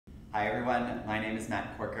Hi everyone, my name is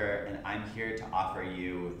Matt Corker and I'm here to offer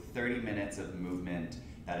you 30 minutes of movement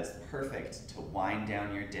that is perfect to wind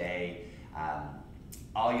down your day.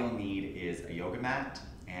 All you'll need is a yoga mat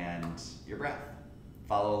and your breath.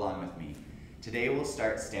 Follow along with me. Today we'll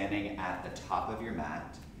start standing at the top of your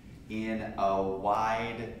mat in a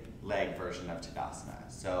wide leg version of Tadasana.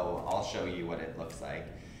 So I'll show you what it looks like.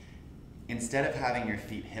 Instead of having your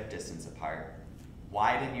feet hip distance apart,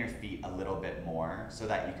 widen your feet a little bit more so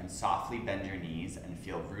that you can softly bend your knees and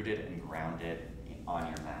feel rooted and grounded on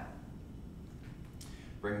your mat.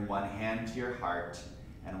 Bring one hand to your heart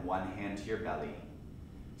and one hand to your belly.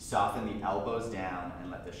 Soften the elbows down and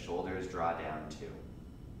let the shoulders draw down too.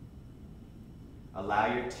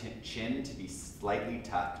 Allow your chin to be slightly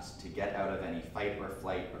tucked to get out of any fight or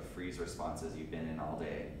flight or freeze responses you've been in all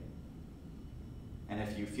day. And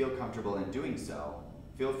if you feel comfortable in doing so,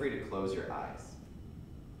 feel free to close your eyes.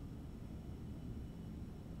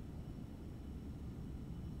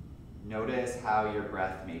 Notice how your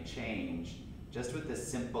breath may change just with the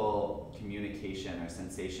simple communication or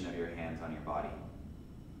sensation of your hands on your body.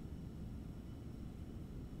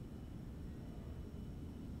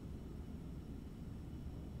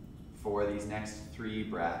 For these next 3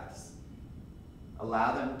 breaths,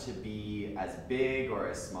 allow them to be as big or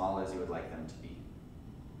as small as you would like them to be,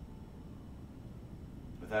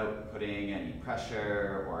 without putting any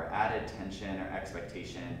pressure or added tension or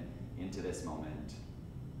expectation into this moment.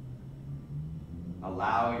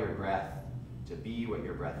 Allow your breath to be what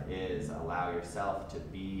your breath is. Allow yourself to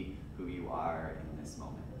be who you are in this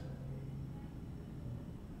moment.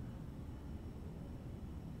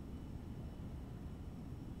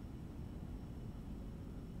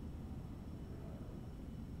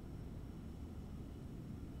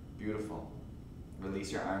 Beautiful.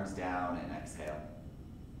 Release your arms down and exhale.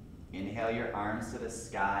 Inhale your arms to the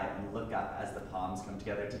sky and look up as the palms come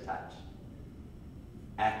together to touch.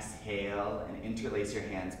 Exhale and interlace your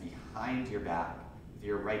hands behind your back with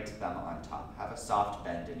your right thumb on top. Have a soft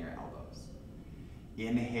bend in your elbows.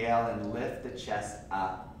 Inhale and lift the chest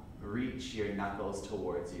up. Reach your knuckles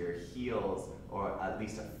towards your heels or at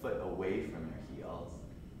least a foot away from your heels.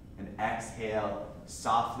 And exhale,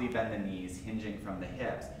 softly bend the knees, hinging from the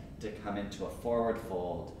hips to come into a forward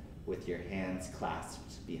fold with your hands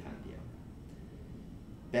clasped behind you.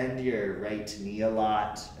 Bend your right knee a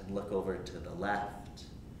lot and look over to the left.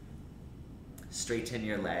 Straighten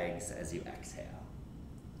your legs as you exhale.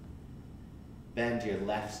 Bend your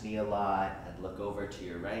left knee a lot and look over to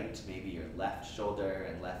your right. Maybe your left shoulder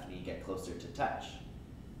and left knee get closer to touch.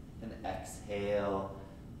 And exhale,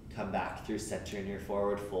 come back through center in your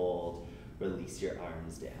forward fold. Release your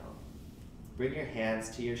arms down. Bring your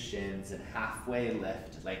hands to your shins and halfway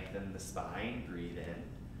lift, lengthen the spine, breathe in.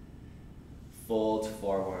 Fold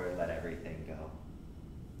forward, let everything go.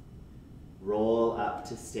 Roll up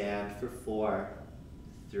to stand for 4,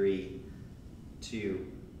 3,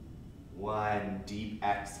 2, 1. Deep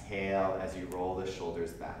exhale as you roll the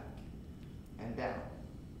shoulders back and down.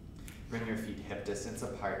 Bring your feet hip distance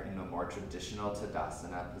apart in a more traditional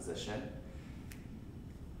Tadasana position.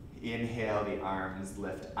 Inhale, the arms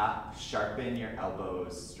lift up, sharpen your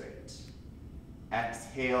elbows straight.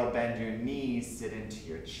 Exhale, bend your knees, sit into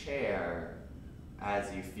your chair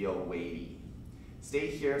as you feel weighty. Stay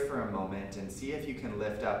here for a moment and see if you can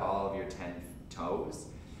lift up all of your 10 toes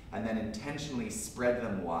and then intentionally spread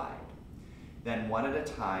them wide. Then one at a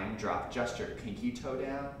time, drop just your pinky toe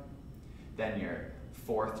down, then your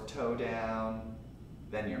 4th toe down,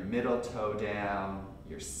 then your middle toe down,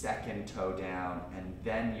 your 2nd toe down, and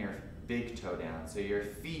then your big toe down. So your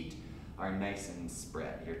feet are nice and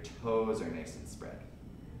spread. Your toes are nice and spread.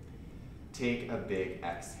 Take a big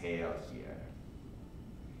exhale here.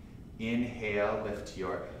 Inhale, lift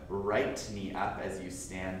your right knee up as you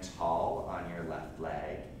stand tall on your left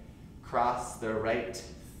leg. Cross the right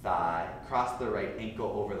thigh, cross the right ankle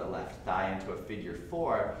over the left thigh into a figure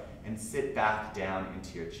 4 and sit back down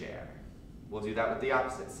into your chair. We'll do that with the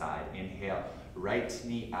opposite side. Inhale, right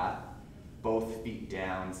knee up, both feet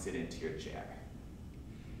down, sit into your chair.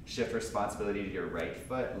 Shift responsibility to your right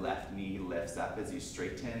foot, left knee lifts up as you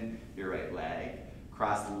straighten your right leg.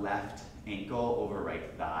 Cross left ankle over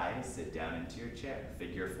right thigh, sit down into your chair,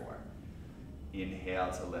 figure 4.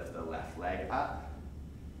 Inhale to lift the left leg up,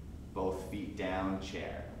 both feet down,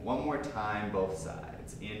 chair. One more time, both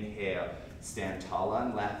sides. Inhale, stand tall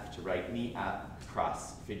on left, right knee up,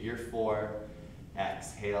 cross figure 4.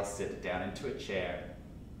 Exhale, sit down into a chair.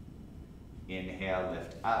 Inhale,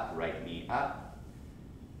 lift up, right knee up,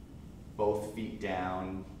 both feet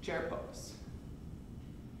down, chair pose.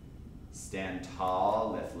 Stand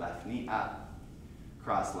tall, lift left knee up.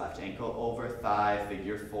 Cross left ankle over thigh,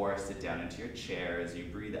 figure 4, sit down into your chair as you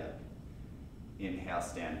breathe out. Inhale,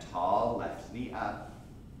 stand tall, left knee up.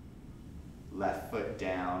 Left foot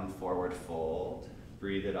down, forward fold.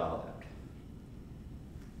 Breathe it all out.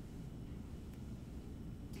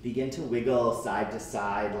 Begin to wiggle side to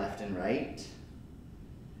side, left and right.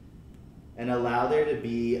 And allow there to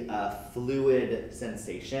be a fluid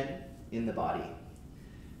sensation in the body.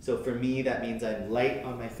 So for me, that means I'm light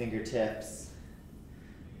on my fingertips.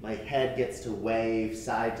 My head gets to wave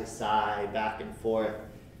side to side, back and forth.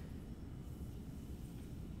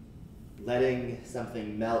 Letting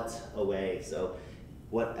something melt away. So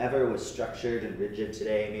whatever was structured and rigid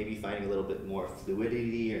today, maybe finding a little bit more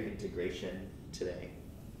fluidity or integration today.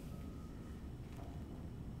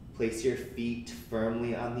 Place your feet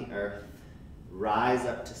firmly on the earth. Rise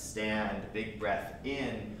up to stand. Big breath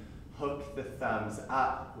in. Hook the thumbs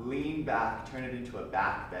up. Lean back. Turn it into a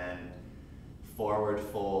back bend. Forward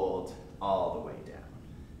fold all the way down.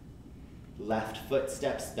 Left foot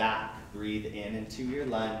steps back. Breathe in into your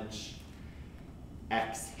lunge.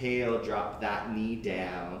 Exhale, drop that knee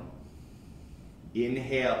down.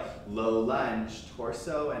 Inhale, low lunge,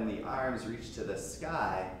 torso and the arms reach to the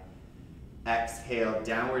sky. Exhale,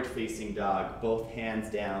 downward facing dog, both hands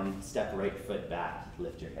down, step right foot back,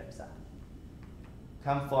 lift your hips up.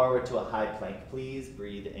 Come forward to a high plank, please.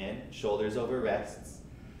 Breathe in, shoulders over wrists.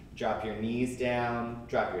 Drop your knees down,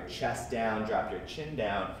 drop your chest down, drop your chin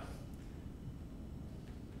down.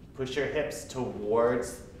 Push your hips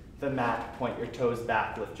towards the mat, point your toes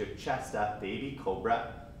back, lift your chest up, baby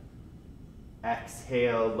cobra.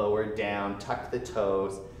 Exhale, lower down, tuck the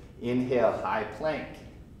toes. Inhale, high plank.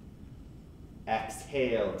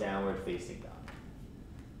 Exhale, downward facing dog.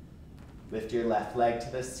 Lift your left leg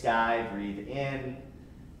to the sky, breathe in.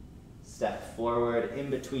 Step forward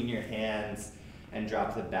in between your hands and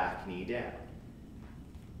drop the back knee down.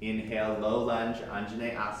 Inhale, low lunge,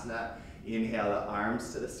 Anjaneyasana. Inhale the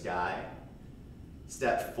arms to the sky.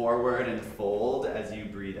 Step forward and fold as you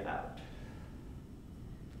breathe out.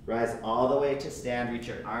 Rise all the way to stand, reach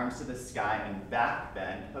your arms to the sky and back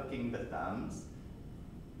bend, hooking the thumbs.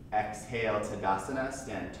 Exhale, Tadasana,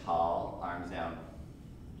 stand tall, arms down.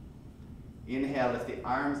 Inhale, lift the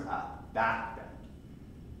arms up, back bend.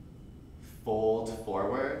 Fold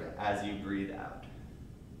forward as you breathe out.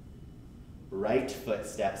 Right foot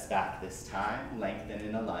steps back this time, lengthen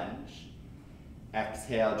in a lunge.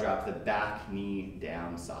 Exhale, drop the back knee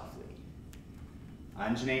down softly.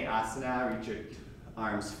 Anjaneyasana, reach your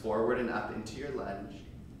arms forward and up into your lunge.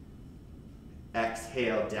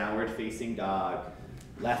 Exhale, downward facing dog.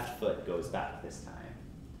 Left foot goes back this time.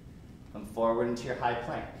 Come forward into your high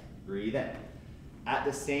plank. Breathe in. At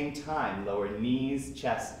the same time, lower knees,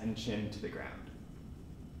 chest, and chin to the ground.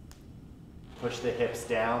 Push the hips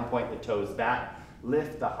down, point the toes back.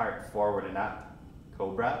 Lift the heart forward and up.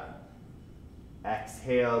 Cobra.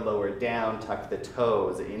 Exhale, lower down, tuck the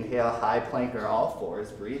toes. Inhale, high plank or all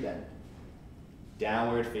fours, breathe in.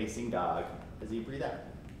 Downward facing dog as you breathe out.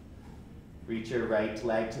 Reach your right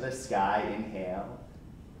leg to the sky, inhale.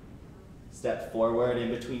 Step forward in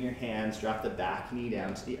between your hands, drop the back knee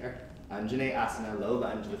down to the earth. Anjaneyasana, low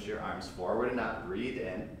lunge, lift your arms forward and up, breathe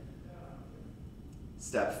in.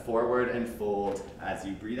 Step forward and fold as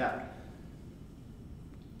you breathe out.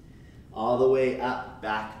 All the way up,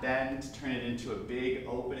 back bend, turn it into a big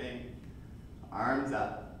opening. Arms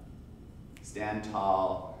up, stand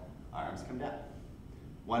tall, arms come down.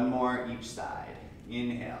 One more each side.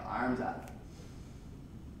 Inhale, arms up.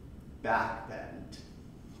 Back bend,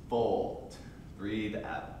 fold, breathe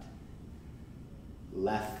out.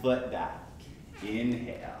 Left foot back,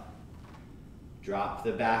 inhale. Drop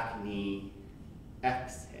the back knee,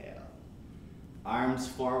 exhale. Arms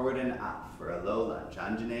forward and up for a low lunge,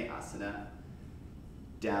 Anjaneyasana.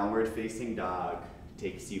 Downward facing dog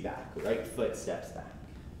takes you back. Right foot steps back.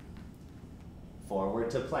 Forward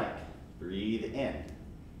to plank, breathe in.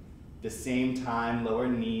 The same time, lower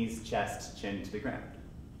knees, chest, chin to the ground.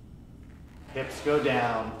 Hips go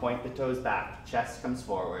down, point the toes back, chest comes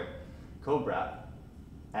forward. Cobra.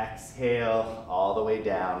 Exhale all the way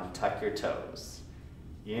down, tuck your toes.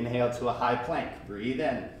 Inhale to a high plank, breathe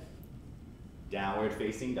in. Downward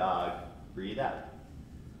facing dog, breathe out.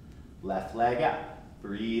 Left leg up,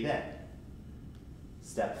 breathe in.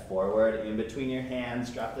 Step forward in between your hands,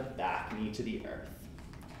 drop the back knee to the earth.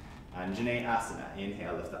 Anjaneyasana,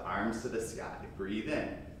 inhale, lift the arms to the sky, breathe in.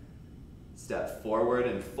 Step forward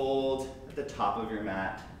and fold at the top of your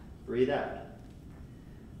mat, breathe out.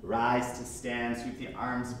 Rise to stand, sweep the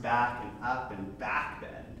arms back and up and back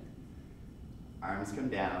bend. Arms come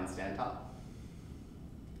down, stand tall.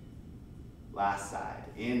 Last side,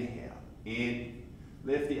 inhale, in,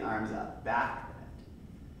 Lift the arms up, back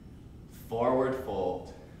bend. Forward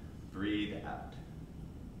fold, breathe out.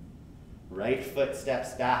 Right foot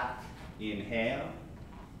steps back, inhale.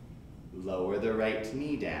 Lower the right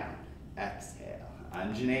knee down, exhale.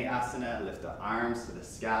 Anjaneyasana, lift the arms to the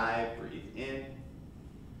sky, breathe in.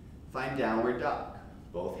 Find downward dog.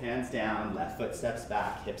 Both hands down, left foot steps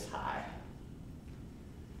back, hips high.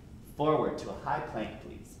 Forward to a high plank,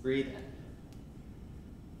 please. Breathe in.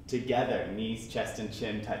 Together, knees, chest, and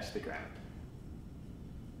chin touch the ground.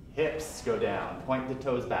 Hips go down, point the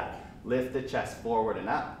toes back. Lift the chest forward and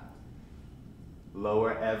up.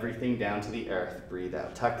 Lower everything down to the earth. Breathe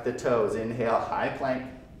out. Tuck the toes. Inhale, high plank.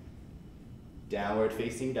 Downward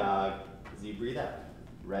facing dog as you breathe out.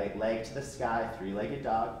 Right leg to the sky, three-legged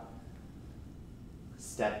dog.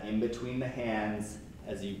 Step in between the hands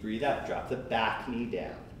as you breathe out. Drop the back knee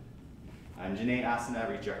down. Anjaneyasana,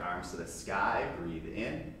 reach your arms to the sky. Breathe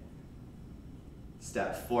in.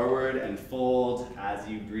 Step forward and fold as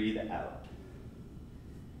you breathe out.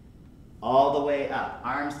 All the way up,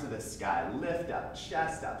 arms to the sky, lift up,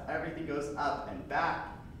 chest up, everything goes up and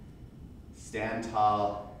back. Stand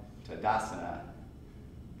tall, Tadasana,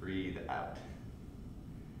 breathe out.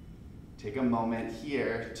 Take a moment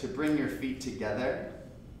here to bring your feet together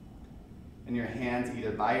and your hands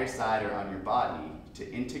either by your side or on your body to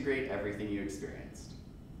integrate everything you experienced.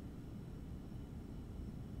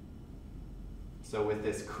 So with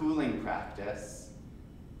this cooling practice,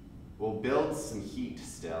 we'll build some heat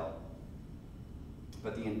still.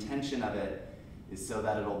 But the intention of it is so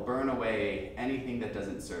that it'll burn away anything that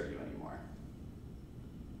doesn't serve you anymore.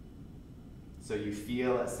 So you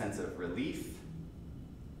feel a sense of relief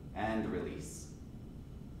and release.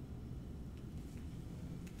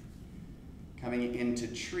 Coming into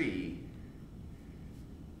tree,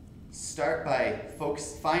 start by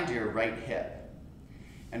find your right hip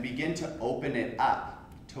and begin to open it up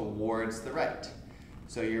towards the right.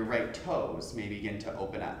 So your right toes may begin to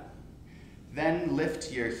open up. Then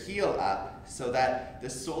lift your heel up so that the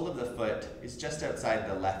sole of the foot is just outside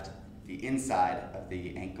the inside of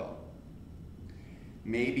the ankle.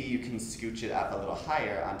 Maybe you can scooch it up a little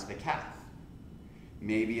higher onto the calf.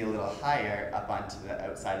 Maybe a little higher up onto the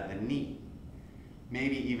outside of the knee.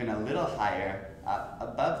 Maybe even a little higher up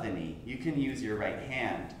above the knee. You can use your right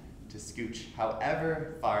hand to scooch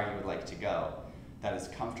however far you would like to go that is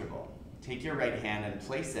comfortable. Take your right hand and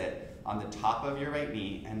place it on the top of your right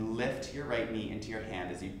knee and lift your right knee into your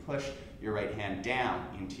hand as you push your right hand down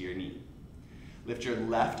into your knee. Lift your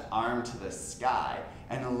left arm to the sky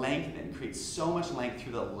and lengthen. Create so much length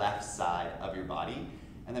through the left side of your body,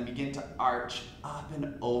 and then begin to arch up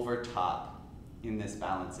and over top in this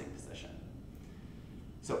balancing position.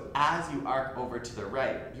 So as you arc over to the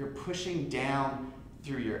right, you're pushing down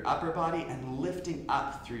through your upper body and lifting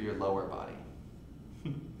up through your lower body.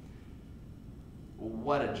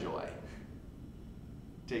 What a joy.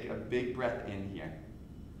 Take a big breath in here.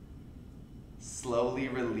 Slowly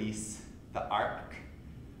release the arc.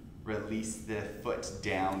 Release the foot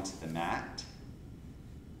down to the mat.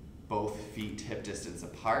 Both feet hip distance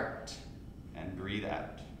apart, and breathe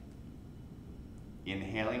out.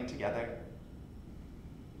 Inhaling together.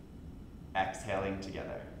 Exhaling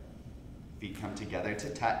together. Feet come together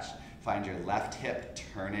to touch. Find your left hip,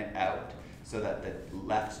 turn it out so that the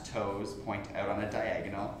left toes point out on a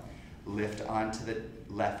diagonal. Lift onto the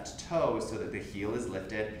left toe so that the heel is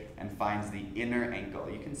lifted and finds the inner ankle.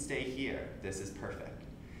 You can stay here. This is perfect.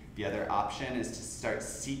 The other option is to start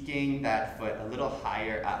seeking that foot a little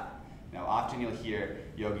higher up. Now, often you'll hear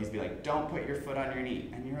yogis be like, don't put your foot on your knee,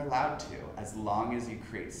 and you're allowed to, as long as you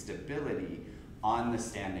create stability on the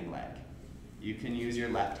standing leg. You can use your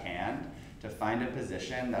left hand to find a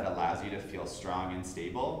position that allows you to feel strong and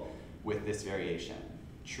stable with this variation.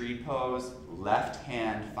 Tree pose, left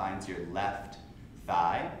hand finds your left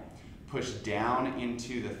thigh. Push down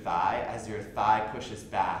into the thigh as your thigh pushes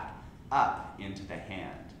back up into the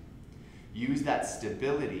hand. Use that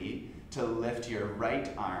stability to lift your right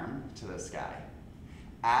arm to the sky.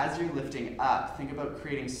 As you're lifting up, think about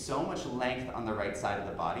creating so much length on the right side of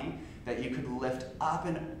the body that you could lift up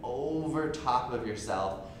and over top of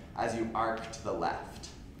yourself as you arc to the left.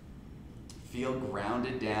 Feel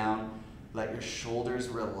grounded down. Let your shoulders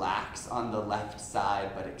relax on the left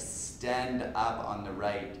side, but extend up on the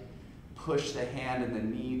right. Push the hand and the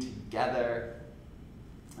knee together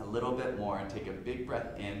a little bit more, and take a big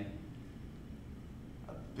breath in,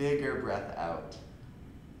 a bigger breath out.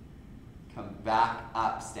 Come back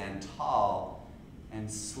up, stand tall,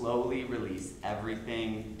 and slowly release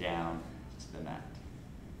everything down to the mat.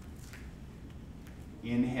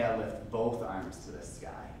 Inhale, lift both arms to the sky.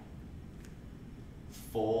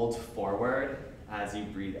 Fold forward as you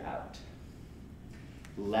breathe out.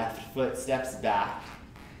 Left foot steps back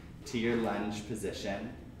to your lunge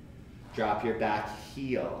position. Drop your back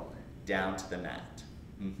heel down to the mat.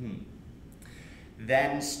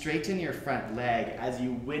 Then straighten your front leg. As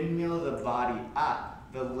you windmill the body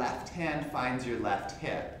up, the left hand finds your left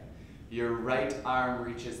hip. Your right arm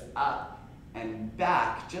reaches up and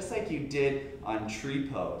back, just like you did on tree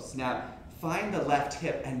pose. Now, find the left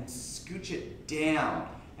hip and scooch it down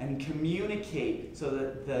and communicate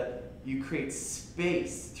so that you create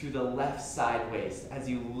space through the left side waist as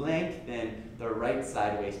you lengthen the right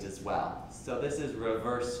side waist as well. So this is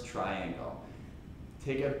reverse triangle.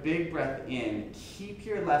 Take a big breath in, keep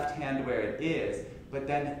your left hand where it is, but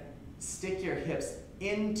then stick your hips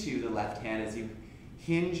into the left hand as you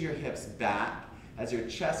hinge your hips back, as your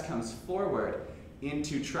chest comes forward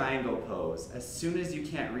into triangle pose. As soon as you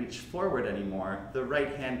can't reach forward anymore, the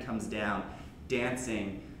right hand comes down,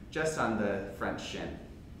 dancing just on the front shin.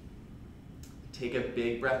 Take a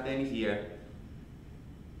big breath in here,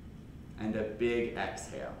 and a big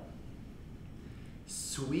exhale.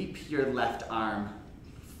 Sweep your left arm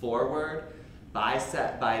forward,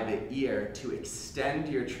 bicep by the ear to extend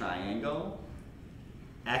your triangle.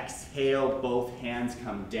 Exhale, both hands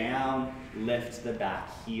come down, lift the back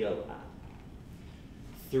heel up.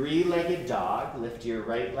 Three-legged dog, lift your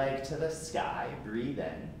right leg to the sky, breathe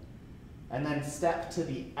in, and then step to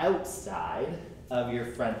the outside of your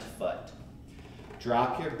front foot.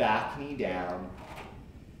 Drop your back knee down,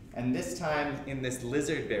 and this time in this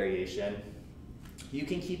lizard variation, you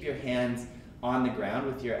can keep your hands on the ground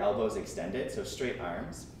with your elbows extended, so straight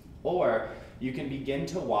arms, or you can begin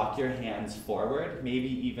to walk your hands forward, maybe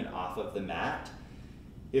even off of the mat.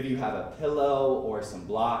 If you have a pillow or some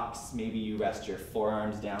blocks, maybe you rest your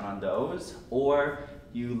forearms down on those, or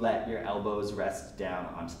you let your elbows rest down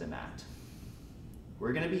onto the mat.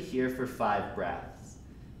 We're gonna be here for 5 breaths.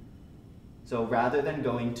 So rather than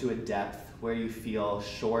going to a depth where you feel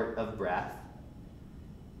short of breath,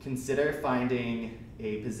 consider finding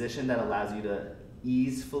a position that allows you to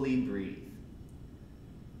easefully breathe.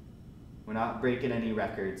 We're not breaking any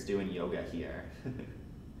records doing yoga here.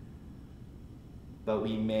 But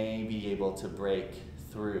we may be able to break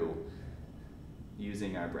through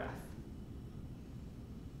using our breath.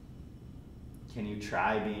 Can you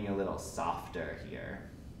try being a little softer here?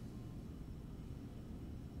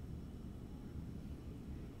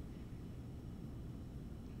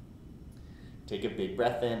 Take a big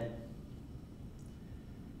breath in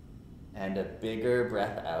and a bigger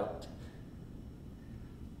breath out.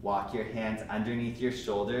 Walk your hands underneath your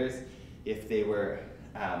shoulders if they were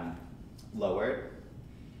lowered,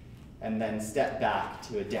 and then step back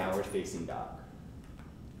to a downward facing dog.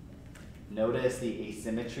 Notice the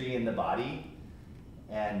asymmetry in the body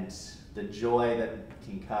and the joy that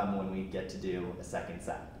can come when we get to do a second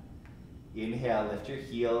set. Inhale, lift your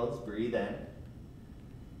heels, breathe in.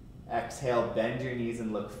 Exhale, bend your knees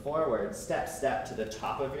and look forward. Step to the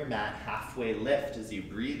top of your mat, halfway lift as you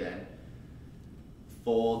breathe in.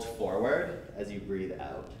 Fold forward as you breathe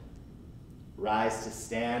out. Rise to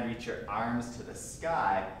stand, reach your arms to the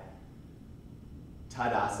sky.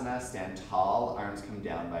 Tadasana, stand tall, arms come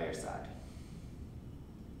down by your side.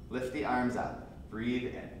 Lift the arms up,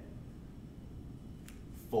 breathe in.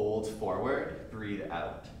 Fold forward, breathe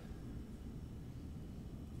out.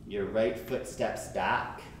 Your right foot steps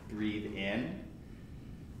back, breathe in.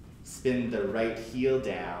 Spin the right heel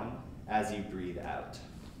down as you breathe out.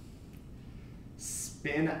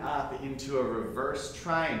 Spin up into a reverse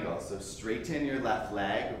triangle, so straighten your left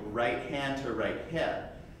leg, right hand to right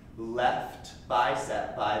hip, left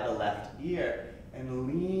bicep by the left ear, and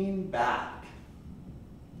lean back.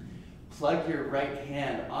 Plug your right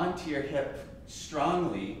hand onto your hip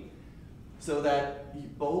strongly so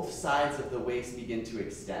that both sides of the waist begin to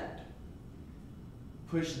extend.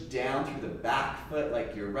 Push down through the back foot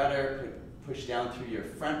like your rudder, push down through your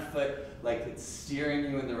front foot like it's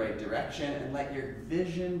steering you in the right direction, and let your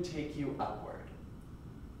vision take you upward.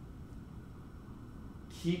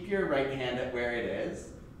 Keep your right hand at where it is.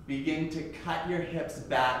 Begin to cut your hips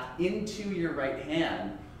back into your right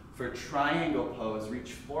hand for triangle pose.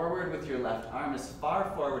 Reach forward with your left arm as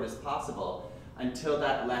far forward as possible until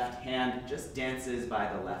that left hand just dances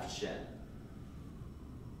by the left shin.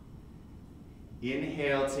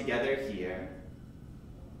 Inhale together here.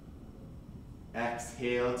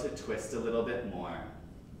 Exhale to twist a little bit more.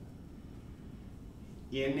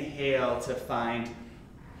 Inhale to find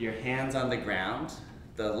your hands on the ground,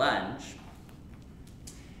 the lunge.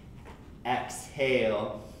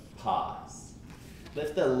 Exhale, pause.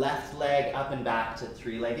 Lift the left leg up and back to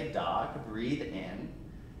three-legged dog. Breathe in.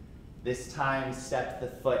 This time, step the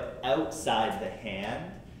foot outside the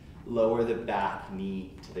hand, lower the back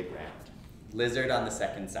knee to the ground. Lizard on the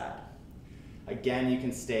second side. Again, you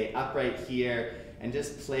can stay upright here and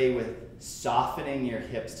just play with softening your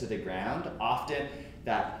hips to the ground. Often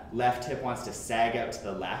that left hip wants to sag out to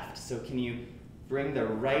the left, so can you bring the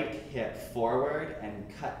right hip forward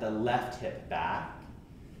and cut the left hip back?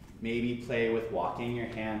 Maybe play with walking your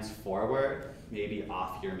hands forward, maybe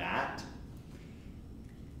off your mat.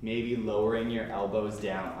 Maybe lowering your elbows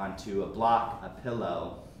down onto a block, a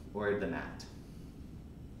pillow, or the mat.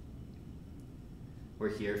 We're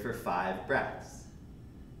here for 5 breaths.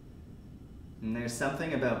 And there's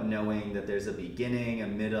something about knowing that there's a beginning, a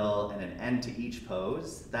middle, and an end to each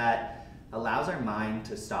pose that allows our mind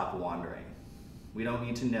to stop wandering. We don't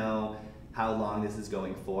need to know how long this is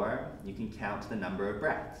going for. You can count the number of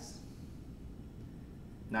breaths.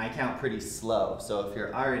 Now I count pretty slow, so if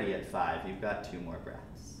you're already at 5, you've got 2 more breaths.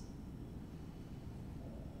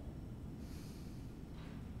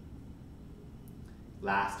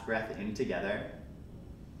 Last breath in together.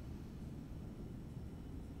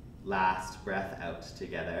 Last breath out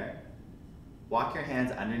together. Walk your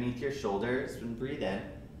hands underneath your shoulders and breathe in.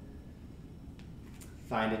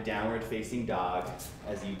 Find a downward facing dog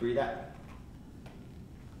as you breathe out.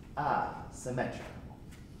 Ah, symmetrical.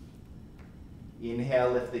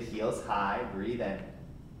 Inhale, lift the heels high, breathe in.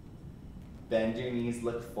 Bend your knees,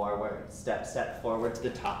 look forward. Step forward to the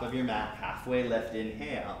top of your mat, halfway lift,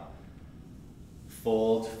 inhale.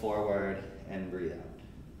 Fold forward and breathe out.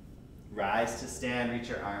 Rise to stand, reach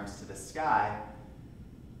your arms to the sky.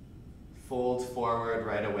 Fold forward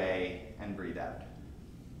right away and breathe out.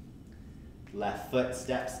 Left foot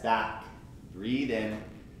steps back, breathe in.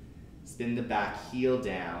 Spin the back heel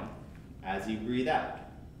down as you breathe out.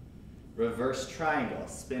 Reverse triangle,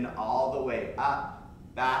 spin all the way up,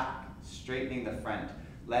 back, straightening the front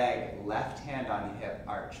leg, left hand on hip,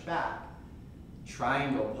 arch back.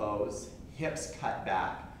 Triangle pose, hips cut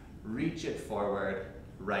back, reach it forward,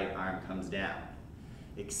 right arm comes down.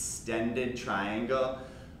 Extended triangle,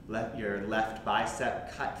 let your left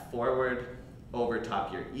bicep cut forward over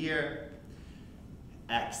top your ear.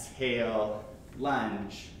 Exhale,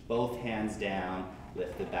 lunge, both hands down,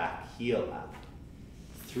 lift the back heel up.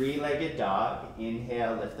 3-legged dog,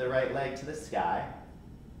 inhale, lift the right leg to the sky.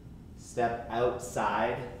 Step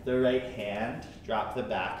outside the right hand, drop the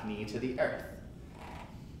back knee to the earth.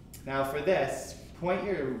 Now for this, point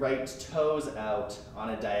your right toes out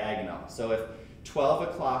on a diagonal. So if 12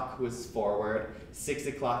 o'clock was forward, 6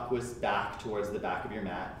 o'clock was back towards the back of your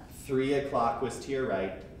mat, 3 o'clock was to your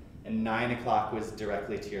right, and 9 o'clock was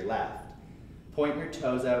directly to your left. Point your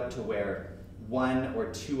toes out to where 1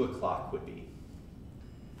 or 2 o'clock would be.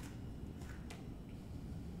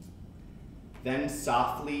 Then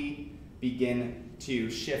softly begin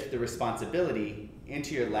to shift the responsibility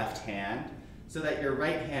into your left hand so that your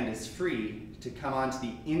right hand is free to come onto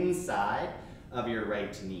the inside of your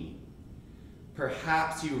right knee.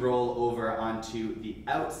 Perhaps you roll over onto the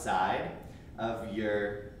outside of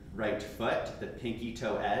your right foot, the pinky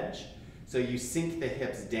toe edge. So you sink the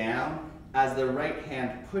hips down as the right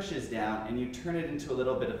hand pushes down and you turn it into a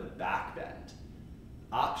little bit of a back bend.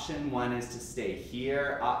 Option 1 is to stay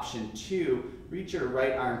here. Option 2, reach your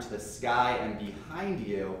right arm to the sky and behind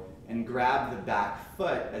you and grab the back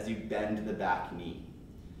foot as you bend the back knee.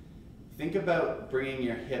 Think about bringing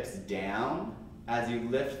your hips down as you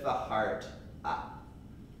lift the heart up.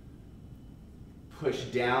 Push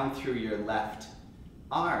down through your left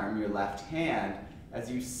arm, your left hand,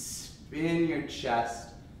 as you spin your chest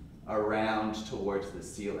around towards the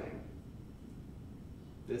ceiling.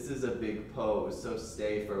 This is a big pose, so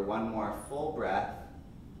stay for one more full breath.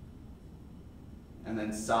 And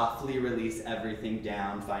then softly release everything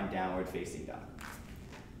down, find downward facing dog.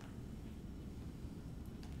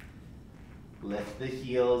 Lift the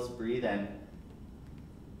heels, breathe in.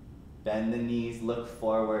 Bend the knees, look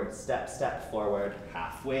forward, step forward,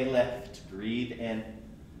 halfway lift, breathe in.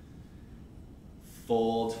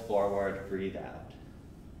 Fold forward, breathe out.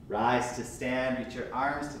 Rise to stand, reach your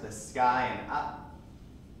arms to the sky and up.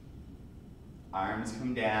 Arms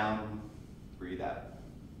come down, breathe out.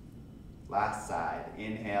 Last side,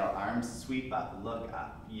 inhale, arms sweep up, look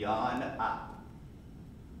up, yawn up.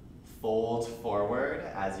 Fold forward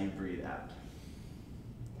as you breathe out.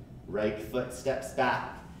 Right foot steps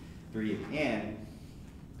back, breathe in.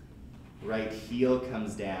 Right heel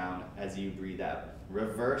comes down as you breathe out.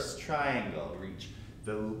 Reverse triangle, reach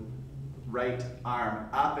the right arm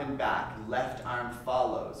up and back, left arm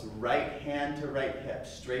follows, right hand to right hip,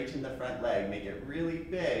 straighten the front leg, make it really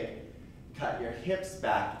big. Cut your hips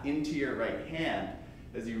back into your right hand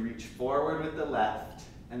as you reach forward with the left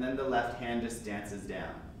and then the left hand just dances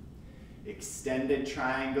down. Extended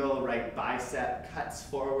triangle, right bicep cuts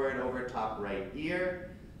forward over top right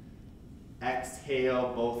ear.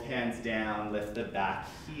 Exhale, both hands down, lift the back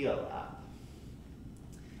heel up.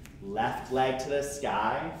 Left leg to the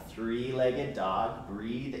sky, three-legged dog,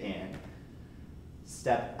 breathe in.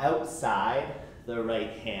 Step outside the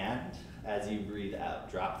right hand as you breathe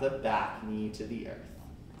out. Drop the back knee to the earth.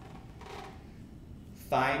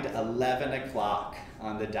 Find 11 o'clock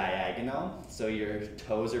on the diagonal, so your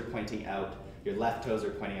toes are pointing out, your left toes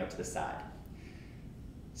are pointing out to the side.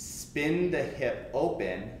 Spin the hip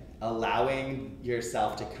open, allowing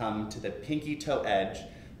yourself to come to the pinky toe edge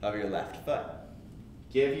of your left foot.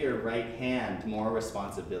 Give your right hand more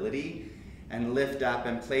responsibility and lift up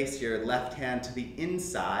and place your left hand to the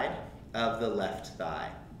inside of the left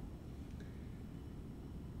thigh.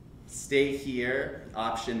 Stay here,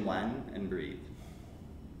 option 1, and breathe.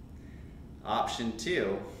 Option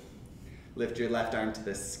 2, lift your left arm to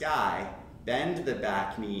the sky, bend the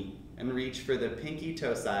back knee, and reach for the pinky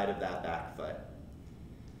toe side of that back foot.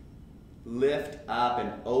 Lift up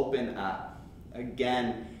and open up.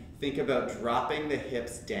 Again, think about dropping the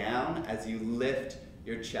hips down as you lift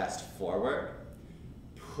your chest forward.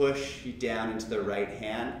 Push down into the right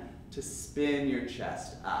hand to spin your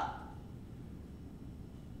chest up.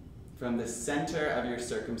 From the center of your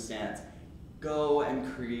circumstance, go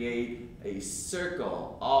and create a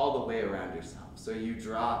circle all the way around yourself. So you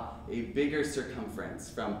draw a bigger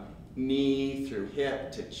circumference from knee through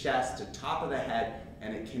hip to chest to top of the head,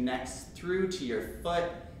 and it connects through to your foot,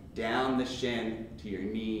 down the shin to your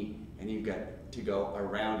knee, and you get to go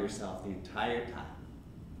around yourself the entire time.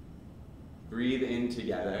 Breathe in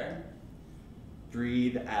together.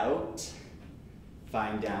 Breathe out.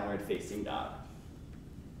 Find downward facing dog.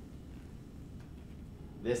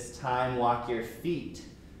 This time, walk your feet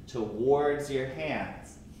towards your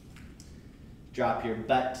hands. Drop your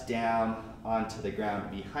butt down onto the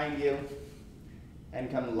ground behind you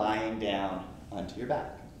and come lying down onto your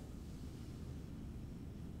back.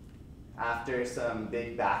 After some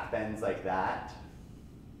big back bends like that,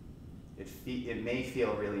 it may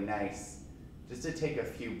feel really nice just to take a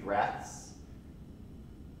few breaths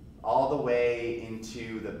all the way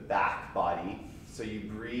into the back body, so you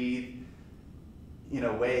breathe in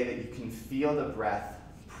a way that you can feel the breath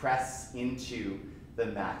press into the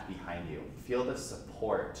mat behind you. Feel the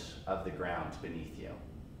support of the ground beneath you.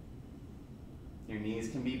 Your knees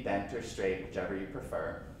can be bent or straight, whichever you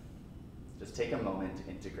prefer. Just take a moment to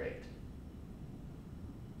integrate.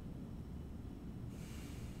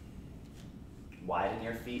 Widen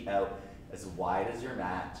your feet out as wide as your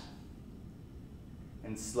mat,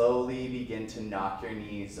 and slowly begin to knock your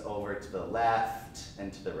knees over to the left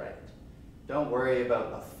and to the right. Don't worry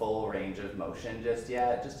about a full range of motion just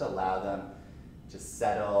yet. Just allow them to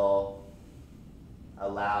settle.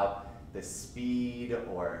 Allow the speed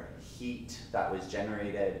or heat that was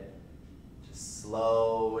generated to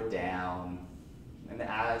slow down. And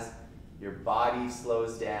as your body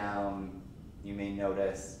slows down, you may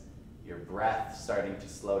notice your breath starting to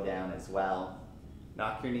slow down as well.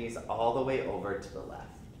 Knock your knees all the way over to the left.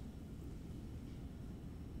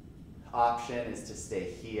 Option is to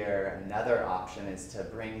stay here. Another option is to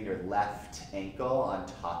bring your left ankle on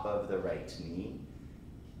top of the right knee.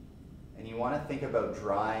 And you want to think about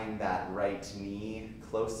drawing that right knee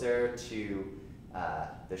closer to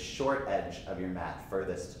the short edge of your mat,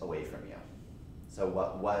 furthest away from you. So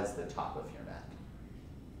what was the top of your mat?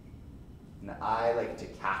 And I like to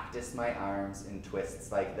cactus my arms in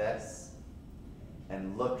twists like this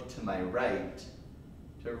and look to my right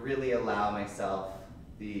to really allow myself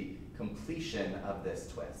the completion of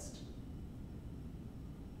this twist.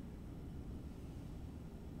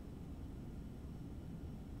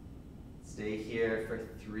 Stay here for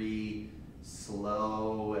 3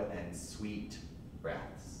 slow and sweet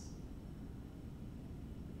breaths.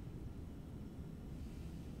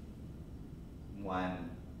 One.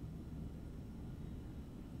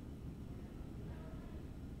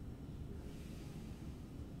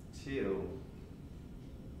 2.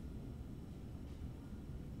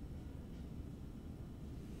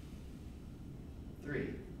 3.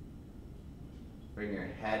 Bring your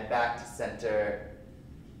head back to center.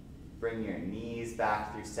 Bring your knees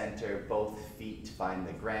back through center. Both feet find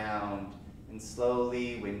the ground. And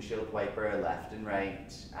slowly, windshield wiper left and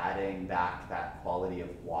right, adding back that quality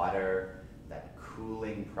of water, that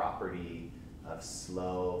cooling property of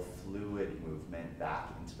slow, fluid movement back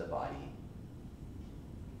into the body.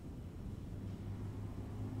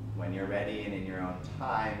 When you're ready and in your own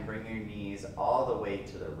time, bring your knees all the way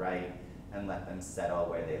to the right and let them settle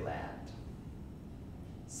where they land.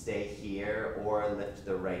 stay here or lift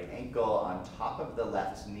the right ankle on top of the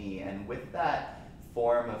left knee, and with that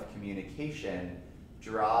form of communication,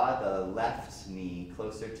 draw the left knee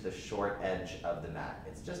closer to the short edge of the mat.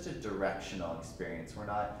 It's just a directional experience. We're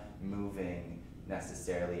not moving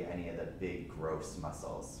necessarily any of the big gross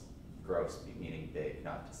muscles. Gross meaning big,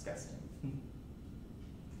 not disgusting.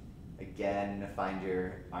 Again, find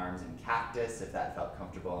your arms in cactus if that felt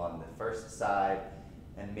comfortable on the first side,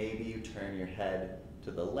 and maybe you turn your head to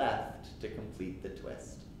the left to complete the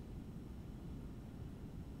twist.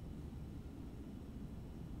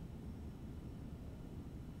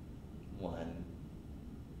 One,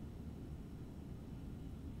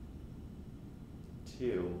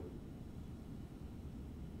 two,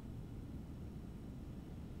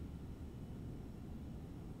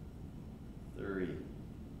 three.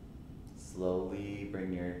 Slowly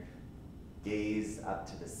bring your gaze up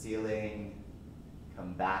to the ceiling.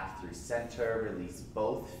 Come back through center, release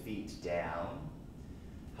both feet down.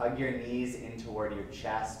 Hug your knees in toward your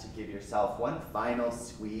chest to give yourself one final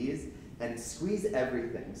squeeze, and squeeze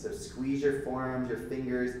everything. So squeeze your forearms, your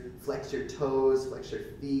fingers, flex your toes, flex your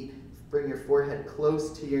feet, bring your forehead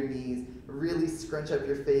close to your knees, really scrunch up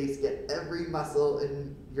your face, get every muscle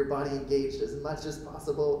in your body engaged as much as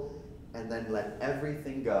possible, and then let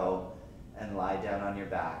everything go and lie down on your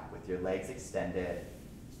back with your legs extended.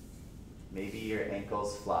 Maybe your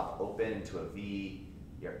ankles flop open into a V,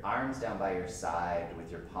 your arms down by your side with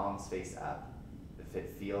your palms face up. If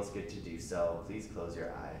it feels good to do so, please close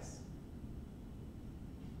your eyes.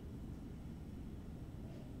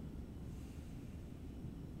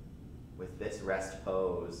 With this rest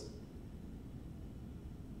pose,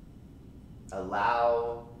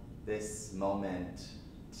 allow this moment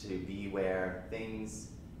to be where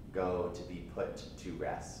things go to be put to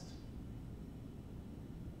rest.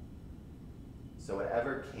 So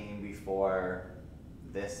whatever came before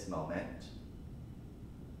this moment,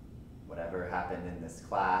 whatever happened in this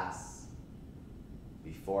class,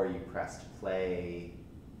 before you pressed play,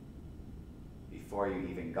 before you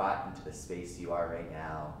even got into the space you are right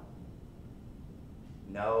now,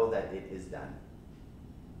 know that it is done.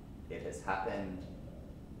 It has happened,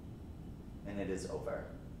 and it is over.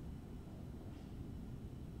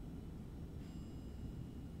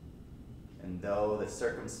 And though the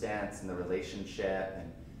circumstance and the relationship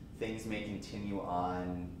and things may continue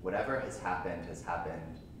on, whatever has happened has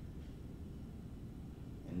happened.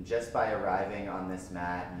 And just by arriving on this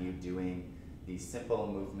mat and you doing these simple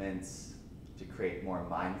movements to create more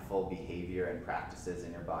mindful behavior and practices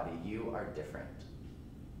in your body, you are different.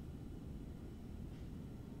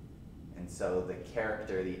 And so the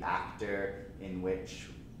character, the actor in which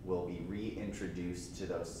will be reintroduced to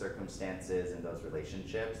those circumstances and those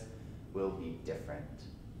relationships will be different.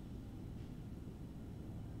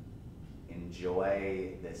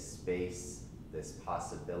 Enjoy this space, this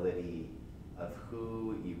possibility of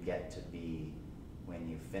who you get to be when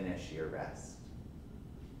you finish your rest.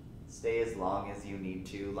 Stay as long as you need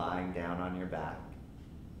to, lying down on your back.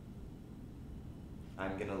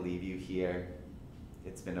 I'm going to leave you here.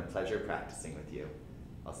 It's been a pleasure practicing with you.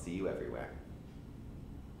 I'll see you everywhere.